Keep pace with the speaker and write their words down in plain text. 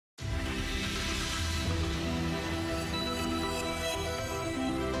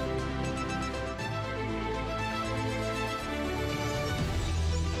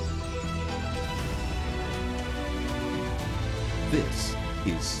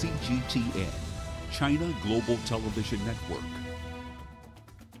CGTN, China Global Television Network.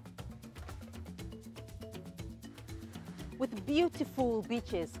 With beautiful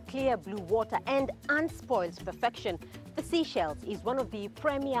beaches, clear blue water and unspoiled perfection, the Seychelles is one of the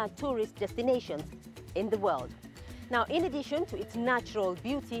premier tourist destinations in the world. Now, in addition to its natural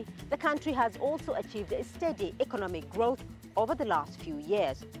beauty, the country has also achieved a steady economic growth over the last few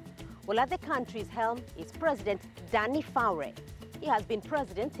years. Well, at the country's helm is President Danny Faure. He has been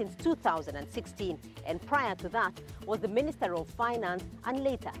president since 2016, and prior to that was the Minister of Finance and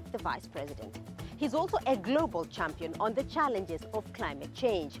later the Vice President. He's also a global champion on the challenges of climate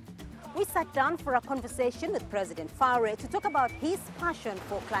change. We sat down for a conversation with President Faure to talk about his passion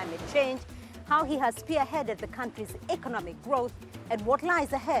for climate change, how he has spearheaded the country's economic growth, and what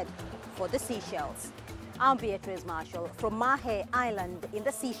lies ahead for the Seychelles. I'm Beatrice Marshall from Mahe Island in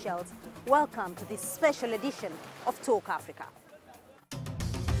the Seychelles. Welcome to this special edition of Talk Africa.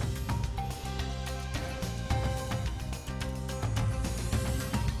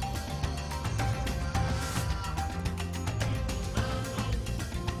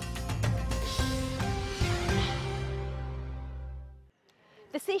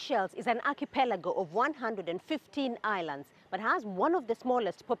 The Seychelles is an archipelago of 115 islands, but has one of the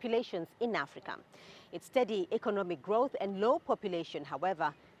smallest populations in Africa. Its steady economic growth and low population,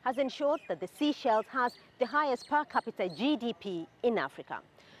 however, has ensured that the Seychelles has the highest per capita GDP in Africa.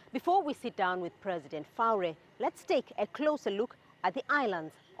 Before we sit down with President Faure, let's take a closer look at the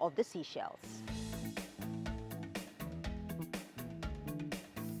islands of the Seychelles.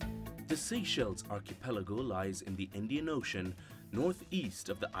 The Seychelles archipelago lies in the Indian Ocean, northeast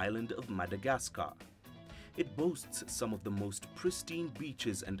of the island of Madagascar. It boasts some of the most pristine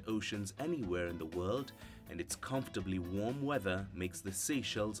beaches and oceans anywhere in the world, and its comfortably warm weather makes the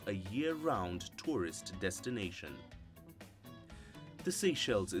Seychelles a year-round tourist destination. The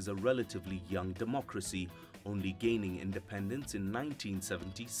Seychelles is a relatively young democracy, only gaining independence in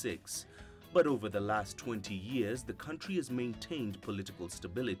 1976. But over the last 20 years, the country has maintained political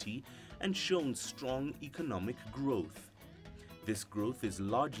stability and shown strong economic growth. This growth is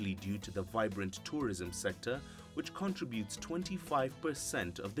largely due to the vibrant tourism sector, which contributes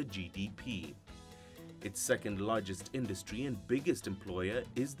 25% of the GDP. Its second largest industry and biggest employer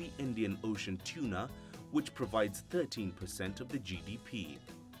is the Indian Ocean tuna, which provides 13% of the GDP.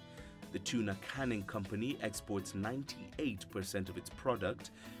 The tuna canning company exports 98% of its product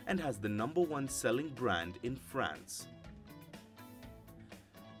and has the #1 selling brand in France.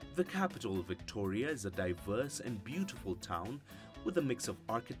 The capital, Victoria, is a diverse and beautiful town with a mix of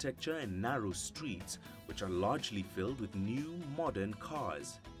architecture and narrow streets, which are largely filled with new, modern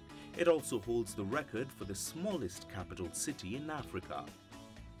cars. It also holds the record for the smallest capital city in Africa.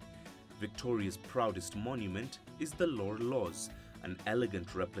 Victoria's proudest monument is the l'Horloge, an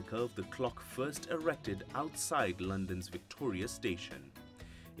elegant replica of the clock first erected outside London's Victoria Station.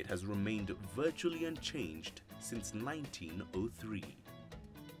 It has remained virtually unchanged since 1903.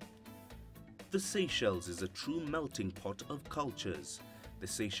 The Seychelles is a true melting pot of cultures. The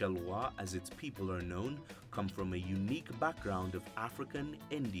Seychellois, as its people are known, come from a unique background of African,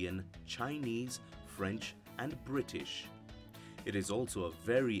 Indian, Chinese, French, and British. It is also a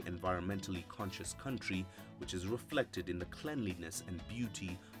very environmentally conscious country, which is reflected in the cleanliness and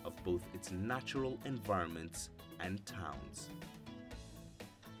beauty of both its natural environments and towns.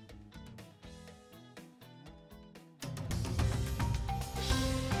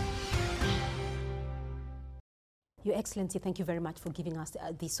 Your Excellency, thank you very much for giving us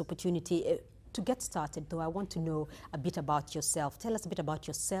this opportunity. To get started, though, I want to know a bit about yourself. Tell us a bit about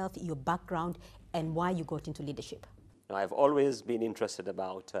yourself, your background, and why you got into leadership. I've always been interested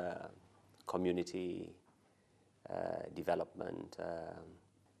about community development,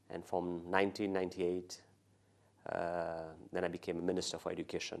 and from 1998, then I became a Minister for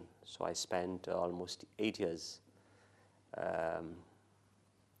Education. So I spent almost 8 years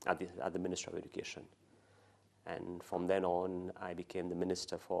at the Ministry of Education. And from then on, I became the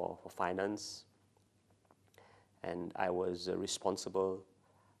Minister for Finance, and I was responsible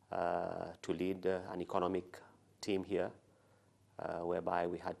to lead an economic team here, whereby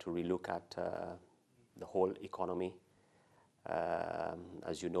we had to relook at the whole economy.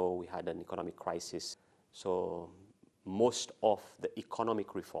 As you know, we had an economic crisis, so most of the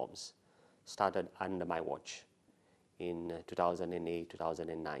economic reforms started under my watch in 2008,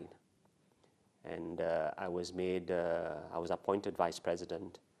 2009. And I was appointed Vice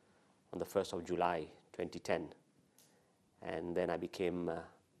President on the 1st of July, 2010. And then I became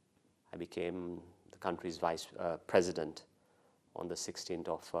the country's Vice President on the 16th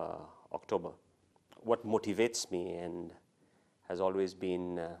of October. What motivates me and has always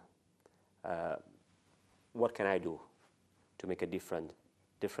been, what can I do to make a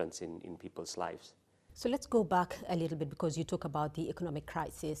difference in people's lives? So let's go back a little bit, because you talk about the economic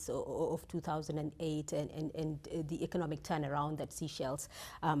crisis of 2008 and the economic turnaround that Seychelles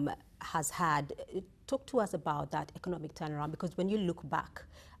has had. Talk to us about that economic turnaround, because when you look back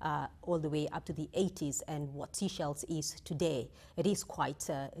all the way up to the 80s and what Seychelles is today, it is quite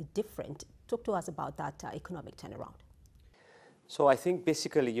different. Talk to us about that economic turnaround. So I think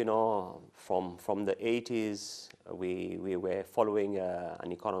basically, you know, from the 80s, we were following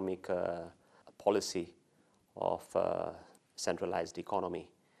an economic policy of centralized economy.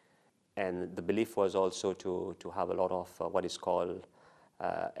 And the belief was also to have a lot of what is called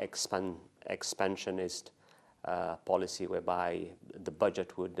expansionist policy, whereby the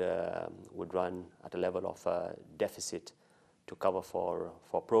budget would run at a level of deficit to cover for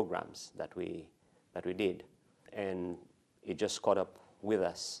programs that we did. And it just caught up with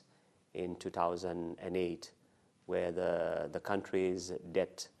us in 2008, where the country's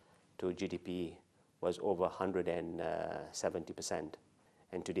debt to GDP was over 170%.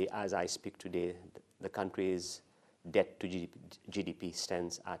 And today, as I speak today, the country's debt to GDP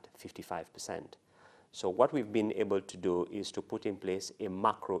stands at 55%. So what we've been able to do is to put in place a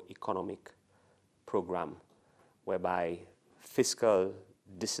macroeconomic program whereby fiscal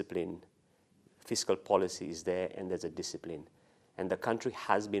discipline, fiscal policy is there, and there's a discipline. And the country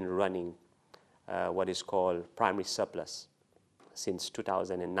has been running what is called primary surplus since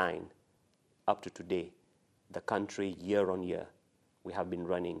 2009 up to today. The country, year on year, we have been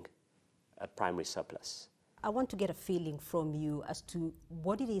running a primary surplus. I want to get a feeling from you as to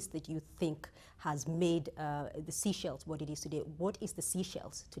what it is that you think has made the Seychelles what it is today. What is the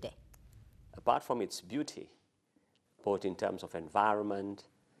Seychelles today? Apart from its beauty, both in terms of environment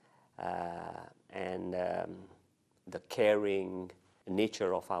and the caring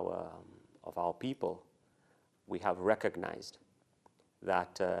nature of our people, we have recognized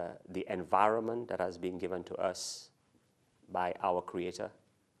that the environment that has been given to us by our Creator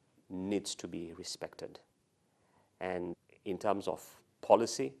needs to be respected. And in terms of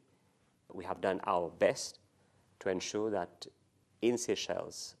policy, we have done our best to ensure that in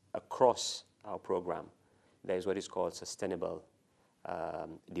Seychelles, across our program, there is what is called sustainable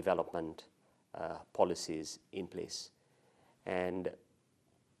development policies in place. And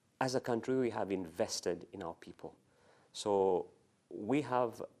as a country, we have invested in our people. So we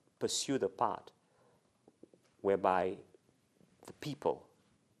have pursued a path whereby the people,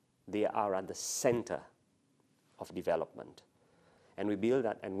 they are at the center of development. And we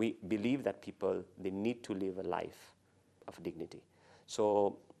believe that people, they need to live a life of dignity.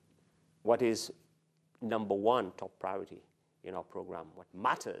 So what is number one top priority in our program, what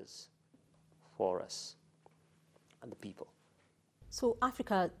matters for us, are the people. So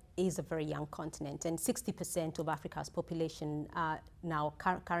Africa is a very young continent, and 60% of Africa's population are now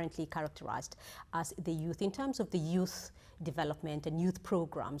currently characterized as the youth. In terms of the youth development and youth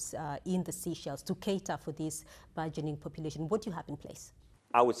programs in the Seychelles to cater for this burgeoning population, what do you have in place?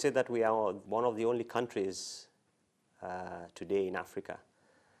 I would say that we are one of the only countries today in Africa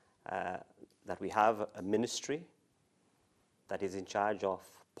that we have a ministry that is in charge of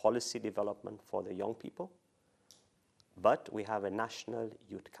policy development for the young people. But we have a National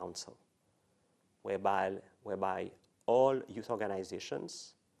Youth Council, whereby all youth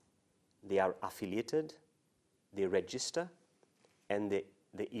organizations, they are affiliated, they register, and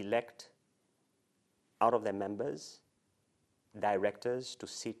they elect out of their members directors to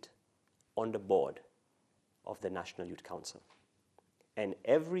sit on the board of the National Youth Council. And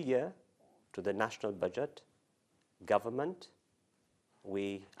every year to the national budget, government,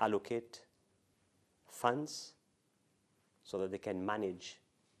 we allocate funds so that they can manage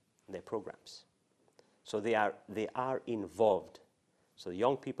their programs. So they are involved. So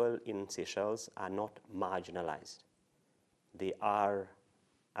young people in Seychelles are not marginalized. They are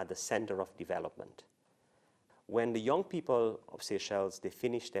at the center of development. When the young people of Seychelles, they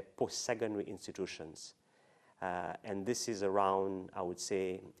finish their post-secondary institutions, and this is around, I would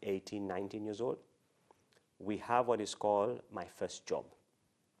say, 18, 19 years old, we have what is called My First Job.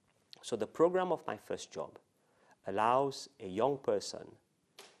 So the program of My First Job allows a young person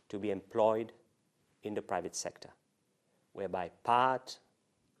to be employed in the private sector, whereby part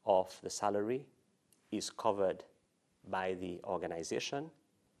of the salary is covered by the organization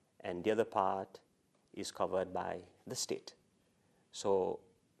and the other part is covered by the state. So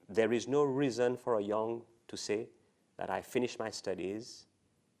there is no reason for a young to say that I finished my studies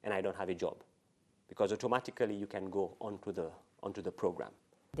and I don't have a job, because automatically you can go onto the program.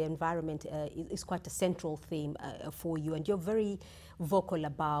 The environment is quite a central theme for you, and you're very vocal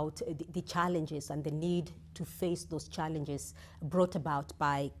about the challenges and the need to face those challenges brought about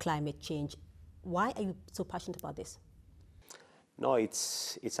by climate change. Why are you so passionate about this? No,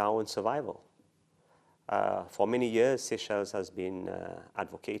 it's our own survival. For many years, Seychelles has been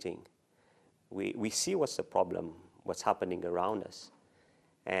advocating. We see what's the problem, what's happening around us,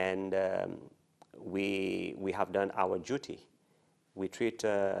 and we have done our duty. We treat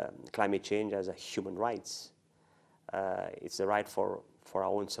climate change as a human rights. It's the right for our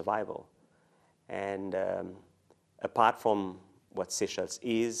own survival. And apart from what Seychelles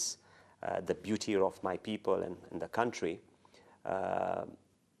is, the beauty of my people and the country,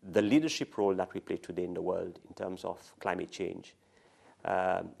 the leadership role that we play today in the world in terms of climate change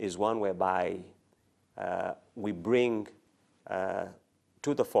is one whereby we bring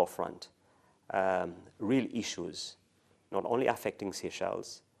to the forefront real issues, not only affecting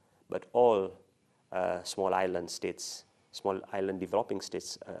Seychelles, but all small island states, small island developing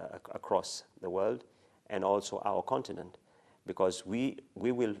states across the world, and also our continent, because we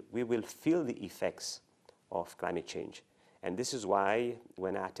will feel the effects of climate change. And this is why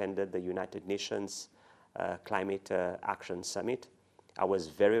when I attended the United Nations Climate Action Summit, I was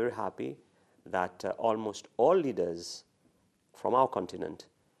very, very happy that almost all leaders from our continent,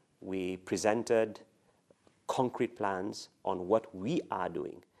 we presented concrete plans on what we are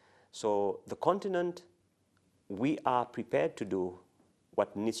doing. So the continent, we are prepared to do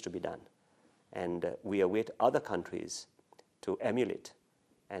what needs to be done. And we await other countries to emulate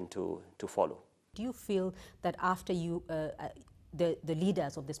and to follow. Do you feel that after you, the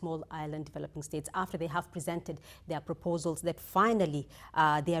leaders of the small island developing states, after they have presented their proposals, that finally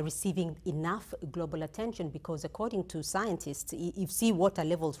they are receiving enough global attention? Because according to scientists, if seawater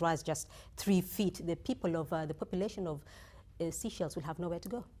levels rise just 3 feet, the people of the population of Seychelles will have nowhere to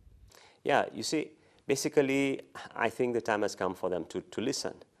go. Yeah, you see, basically, I think the time has come for them to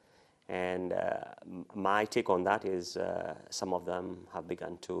listen. And my take on that is some of them have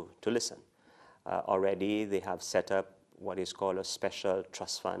begun to listen. Already they have set up what is called a special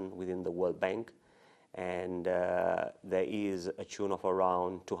trust fund within the World Bank, and there is a tune of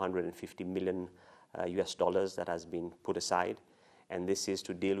around 250 million US dollars that has been put aside, and this is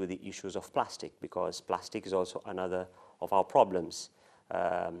to deal with the issues of plastic, because plastic is also another of our problems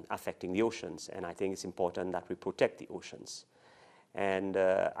affecting the oceans, and I think it's important that we protect the oceans. And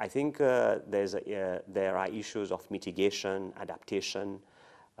I think there are issues of mitigation, adaptation.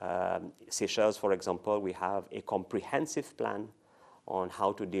 Seychelles, for example, we have a comprehensive plan on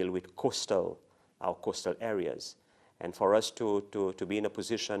how to deal with our coastal areas. And for us to be in a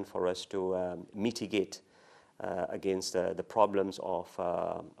position for us to mitigate against the problems of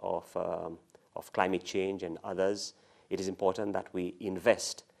climate change and others, it is important that we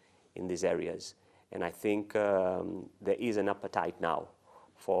invest in these areas. And I think there is an appetite now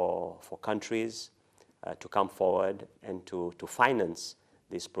for countries to come forward and to finance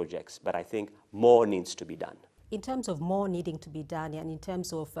these projects. But I think more needs to be done. In terms of more needing to be done, and in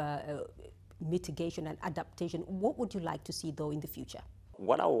terms of mitigation and adaptation, what would you like to see, though, in the future?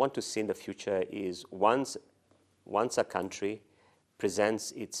 What I want to see in the future is once a country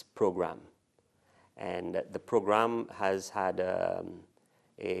presents its program, and the program has had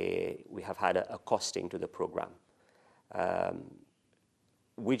we have had a costing to the program.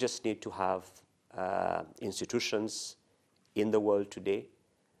 We just need to have institutions in the world today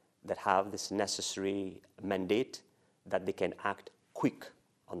that have this necessary mandate that they can act quick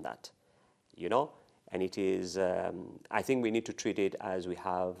on that, you know? And it is, I think we need to treat it as we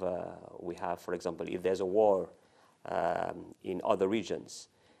have, for example, if there's a war in other regions,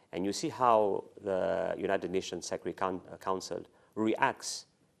 and you see how the United Nations Security Council reacts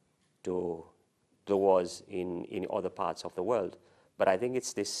to the wars in other parts of the world. But I think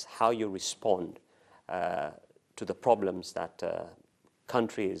it's this, how you respond to the problems that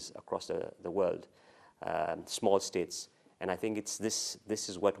countries across the world, small states, and I think it's this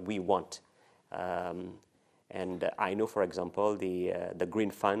is what we want. And I know, for example, the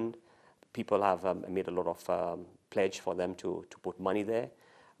Green Fund, people have made a lot of pledge for them to put money there,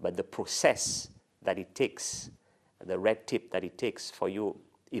 but the process that it takes, the red tape that it takes for you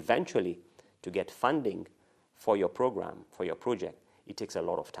eventually to get funding for your program, for your project, it takes a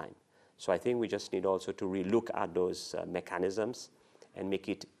lot of time. So I think we just need also to relook at those mechanisms and make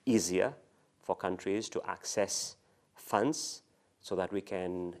it easier for countries to access funds so that we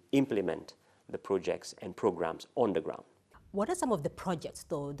can implement the projects and programs on the ground. What are some of the projects,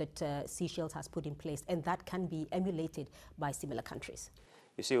 though, that Seychelles has put in place and that can be emulated by similar countries?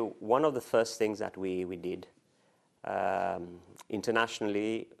 You see, one of the first things that we did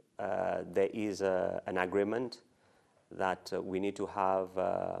Internationally, there is an agreement that we need to have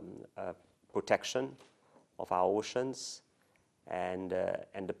protection of our oceans, and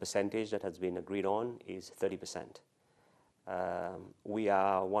the percentage that has been agreed on is 30%. We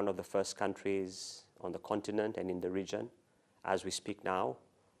are one of the first countries on the continent and in the region. As we speak now,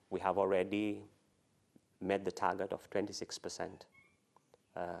 we have already met the target of 26%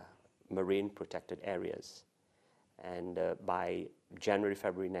 marine protected areas. And by January,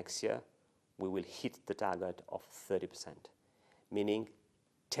 February next year, we will hit the target of 30%, meaning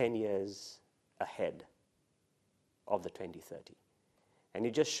 10 years ahead of the 2030. And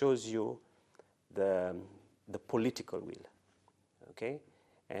it just shows you the political will, okay?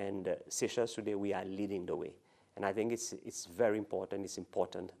 And Seychelles today, we are leading the way. And I think it's very important, it's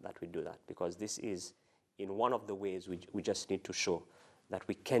important that we do that, because this is in one of the ways we just need to show that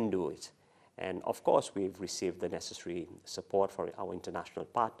we can do it. And of course, we've received the necessary support from our international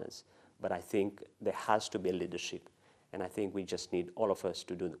partners, but I think there has to be a leadership. And I think we just need all of us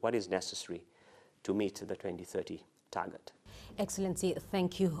to do what is necessary to meet the 2030 target. Excellency,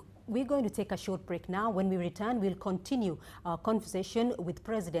 thank you. We're going to take a short break now. When we return, we'll continue our conversation with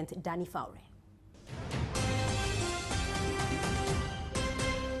President Danny Faure.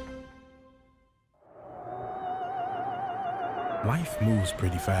 Life moves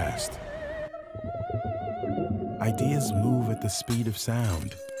pretty fast. Ideas move at the speed of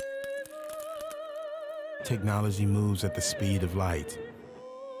sound. Technology moves at the speed of light.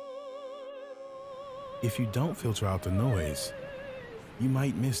 If you don't filter out the noise, you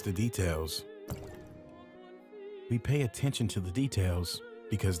might miss the details. We pay attention to the details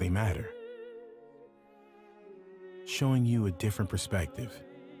because they matter, showing you a different perspective.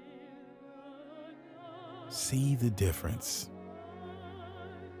 See the difference.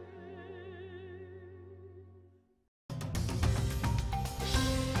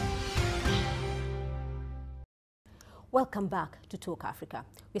 Welcome back to Talk Africa.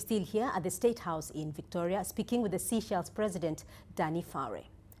 We're still here at the State House in Victoria, speaking with the Seychelles President, Danny Faure.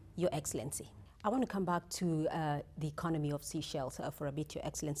 Your Excellency, I want to come back to the economy of Seychelles for a bit, Your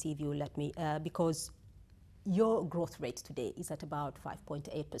Excellency, if you let me, because your growth rate today is at about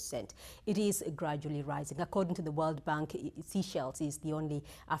 5.8%. It is gradually rising. According to the World Bank, Seychelles is the only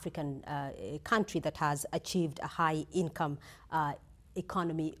African country that has achieved a high income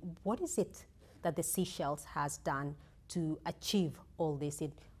economy. What is it that the Seychelles has done to achieve all this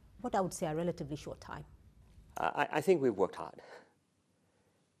in what I would say a relatively short time? I think we've worked hard.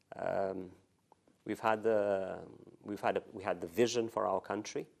 We had the vision for our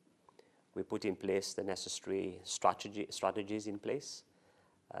country. We put in place the necessary strategies in place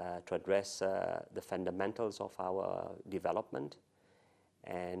to address the fundamentals of our development.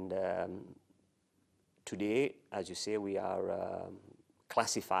 And today, as you say, we are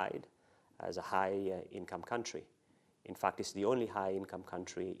classified as a high-income country. In fact, it's the only high-income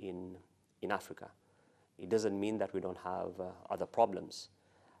country in Africa. It doesn't mean that we don't have other problems.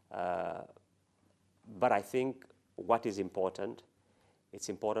 But I think what is important, it's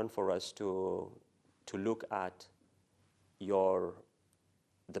important for us to look at the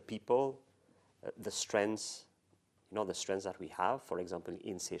people, the strengths, the strengths that we have, for example,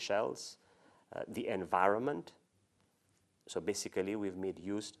 in Seychelles, the environment. So basically, we've made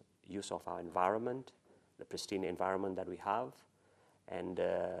use of our environment, the pristine environment that we have, and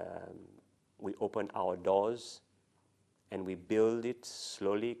we open our doors and we build it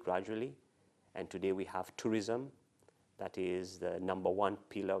slowly, gradually. And today we have tourism. That is the #1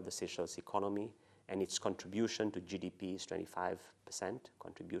 pillar of the Seychelles economy, and its contribution to GDP is 25%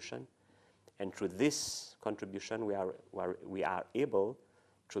 contribution. And through this contribution, we are able,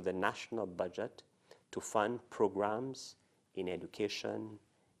 through the national budget, to fund programs in education,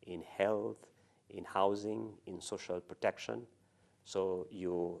 in health, in housing, in social protection. So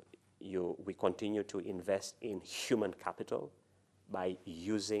we continue to invest in human capital by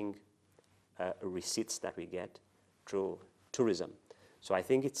using receipts that we get through tourism. So I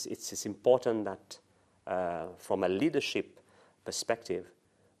think it's important that from a leadership perspective,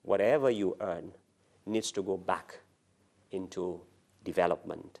 whatever you earn needs to go back into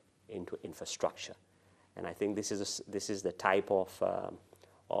development, into infrastructure. And I think this is the type of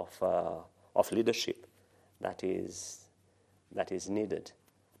leadership that is needed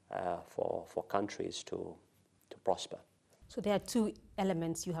for countries to prosper. So there are two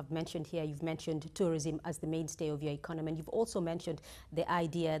elements you have mentioned here. You've mentioned tourism as the mainstay of your economy, and you've also mentioned the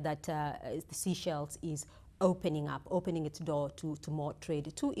idea that the Seychelles is opening its door to more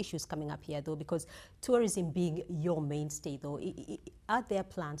trade. Two issues coming up here, though, because tourism being your mainstay, though, are there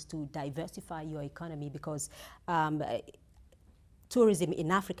plans to diversify your economy? Because tourism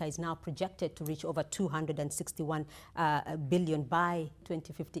in Africa is now projected to reach over 261 billion by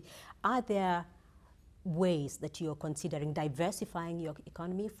 2050. Are there ways that you're considering diversifying your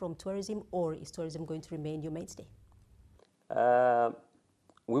economy from tourism, or is tourism going to remain your mainstay?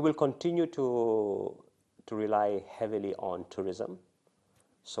 We will continue to rely heavily on tourism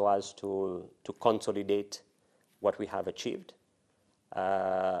so as to consolidate what we have achieved.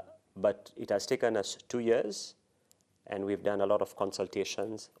 But it has taken us 2 years, and we've done a lot of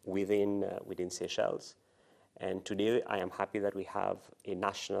consultations within Seychelles. And today I am happy that we have a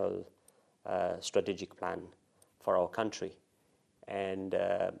national strategic plan for our country. And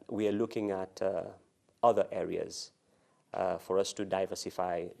we are looking at other areas for us to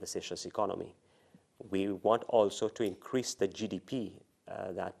diversify the Seychelles economy. We want also to increase the GDP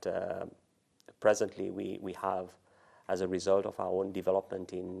that presently we have as a result of our own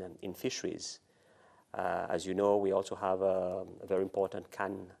development in fisheries. As you know, we also have a very important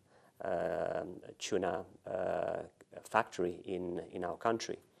can tuna factory in our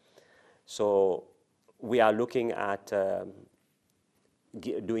country. So we are looking at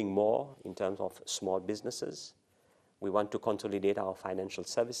doing more in terms of small businesses. We want to consolidate our financial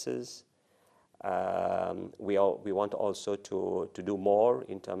services. We want also to do more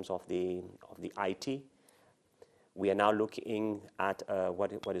in terms of the IT. We are now looking at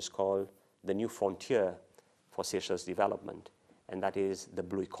what is called the new frontier for Seychelles development, and that is the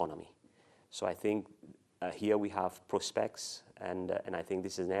blue economy. So I think here we have prospects, and I think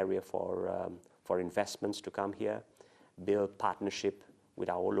this is an area for investments to come here, build partnership with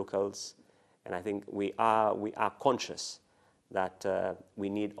our locals, and I think we are conscious that we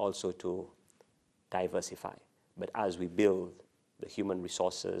need also to diversify, but as we build the human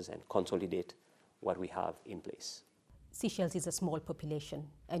resources and consolidate what we have in place. Seychelles is a small population,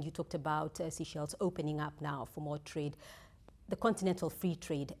 and you talked about Seychelles opening up now for more trade. The Continental Free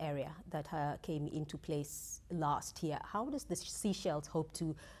Trade Area that came into place last year, how does the Seychelles hope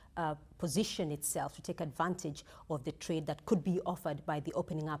to position itself to take advantage of the trade that could be offered by the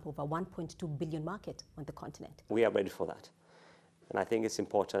opening up of a 1.2 billion market on the continent? We are ready for that. And I think it's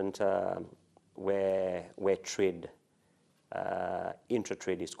important where trade,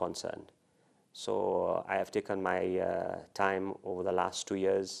 intra-trade is concerned. So I have taken my time over the last 2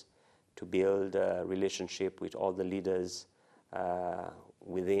 years to build a relationship with all the leaders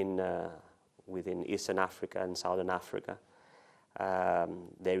within Eastern Africa and Southern Africa.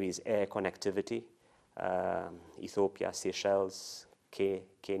 There is air connectivity, Ethiopia, Seychelles,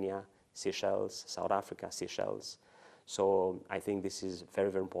 Kenya, Seychelles, South Africa, Seychelles. So I think this is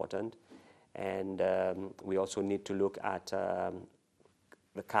very, very important. And we also need to look at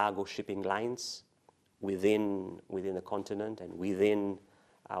the cargo shipping lines within the continent and within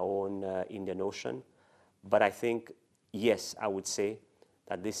our own Indian Ocean. But I think, yes, I would say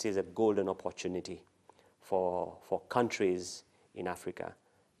that this is a golden opportunity for countries in Africa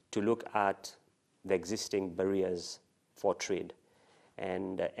to look at the existing barriers for trade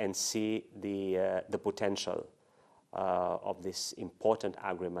and see the potential of this important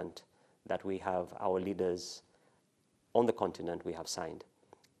agreement that we have, our leaders on the continent we have signed.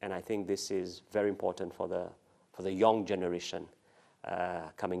 And I think this is very important for the young generation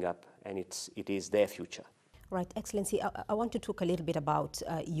coming up, and it is their future. Right, Excellency, I want to talk a little bit about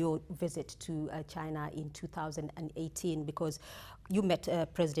your visit to China in 2018, because you met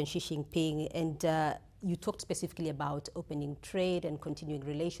President Xi Jinping, and you talked specifically about opening trade and continuing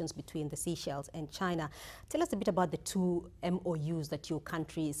relations between the Seychelles and China. Tell us a bit about the two MOUs that your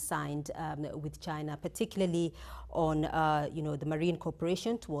country signed with China, particularly on the marine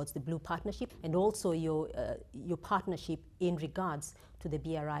cooperation towards the Blue Partnership, and also your partnership in regards to the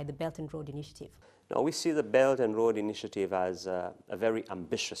BRI, the Belt and Road Initiative. Now, we see the Belt and Road Initiative as a very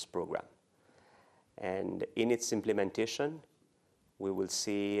ambitious program. And in its implementation, we will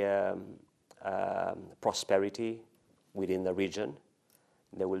see prosperity within the region.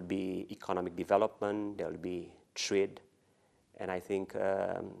 There will be economic development, there will be trade, and I think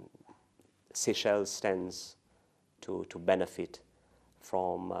Seychelles stands to benefit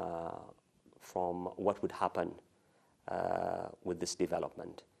from what would happen with this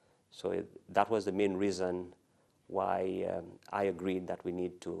development. So that was the main reason why I agreed that we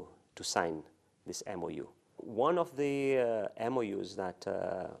need to sign this MOU. One of the MOUs that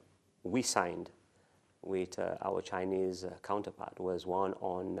we signed with our Chinese counterpart was one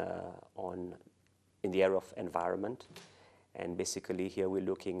in the area of environment, and basically here we're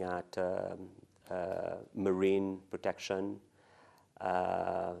looking at marine protection,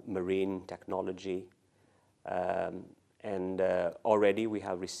 marine technology, and already we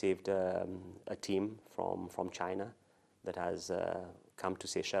have received a team from China that has come to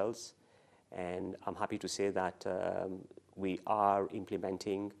Seychelles, and I'm happy to say that we are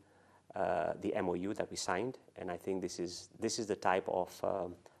implementing the MOU that we signed, and I think this is the type of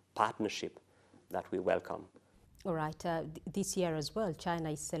partnership that we welcome. All right. This year as well, China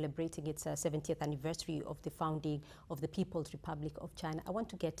is celebrating its 70th anniversary of the founding of the People's Republic of China. I want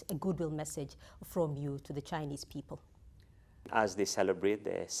to get a goodwill message from you to the Chinese people. As they celebrate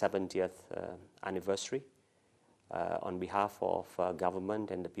their 70th anniversary, on behalf of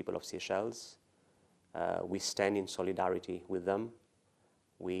government and the people of Seychelles, we stand in solidarity with them.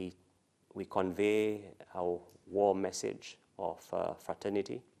 We convey our warm message of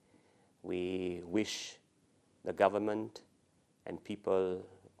fraternity. We wish the government and people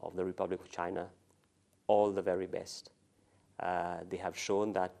of the Republic of China all the very best. They have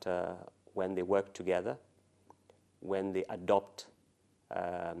shown that when they work together, when they adopt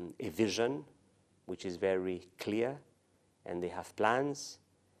a vision which is very clear, and they have plans,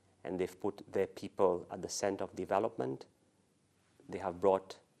 and they've put their people at the center of development, they have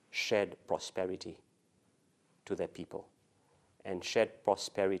brought shared prosperity to their people. And shared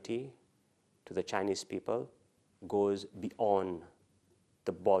prosperity to the Chinese people goes beyond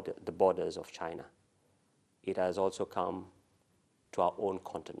the borders of China. It has also come to our own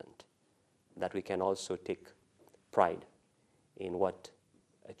continent, that we can also take pride in what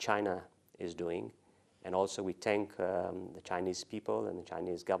China is doing. And also we thank the Chinese people and the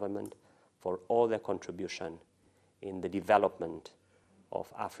Chinese government for all their contribution in the development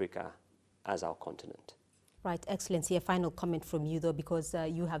of Africa as our continent. Right, Excellency, a final comment from you though, because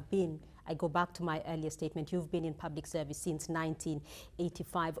you have been, I go back to my earlier statement, you've been in public service since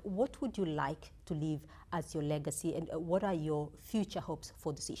 1985. What would you like to leave as your legacy, and what are your future hopes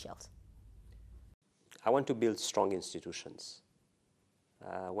for the Seychelles? I want to build strong institutions.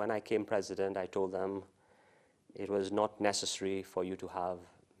 When I came president, I told them it was not necessary for you to have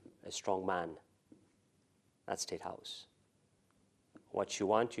a strong man at State House. What you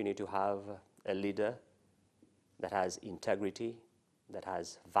want, you need to have a leader that has integrity, that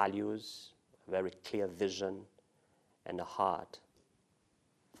has values, a very clear vision, and a heart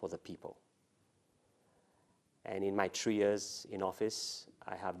for the people. And in my 3 years in office,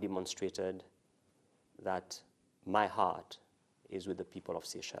 I have demonstrated that my heart is with the people of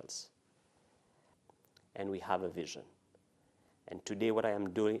Seychelles. And we have a vision. And today what I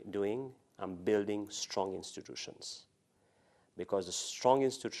am doing, I'm building strong institutions. Because the strong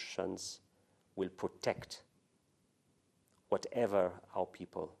institutions will protect whatever our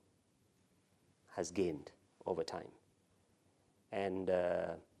people has gained over time. And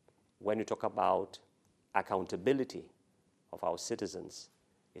when you talk about accountability of our citizens,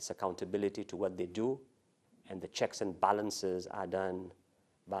 it's accountability to what they do, and the checks and balances are done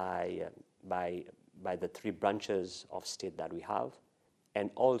by the 3 branches of state that we have, and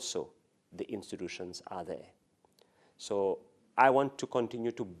also the institutions are there. So I want to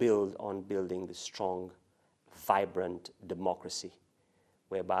continue to build on building the strong, vibrant democracy,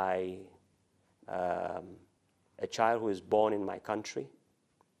 whereby a child who is born in my country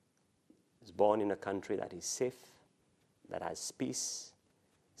is born in a country that is safe, that has peace,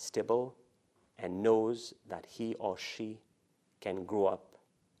 stable, and knows that he or she can grow up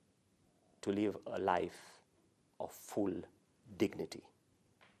to live a life of full dignity.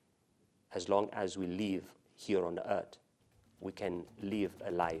 As long as we live here on the earth, we can live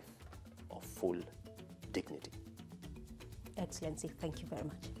a life of full dignity. Excellency, thank you very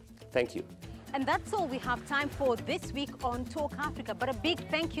much. Thank you. And that's all we have time for this week on Talk Africa. But a big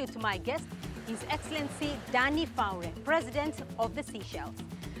thank you to my guest, His Excellency Danny Faure, President of the Seychelles.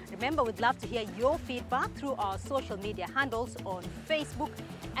 Remember, we'd love to hear your feedback through our social media handles on Facebook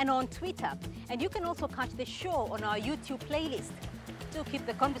and on Twitter. And you can also catch the show on our YouTube playlist. Do keep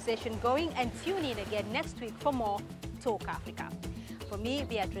the conversation going and tune in again next week for more Talk Africa. For me,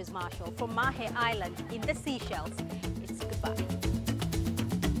 Beatrice Marshall from Mahe Island in the Seychelles, it's goodbye.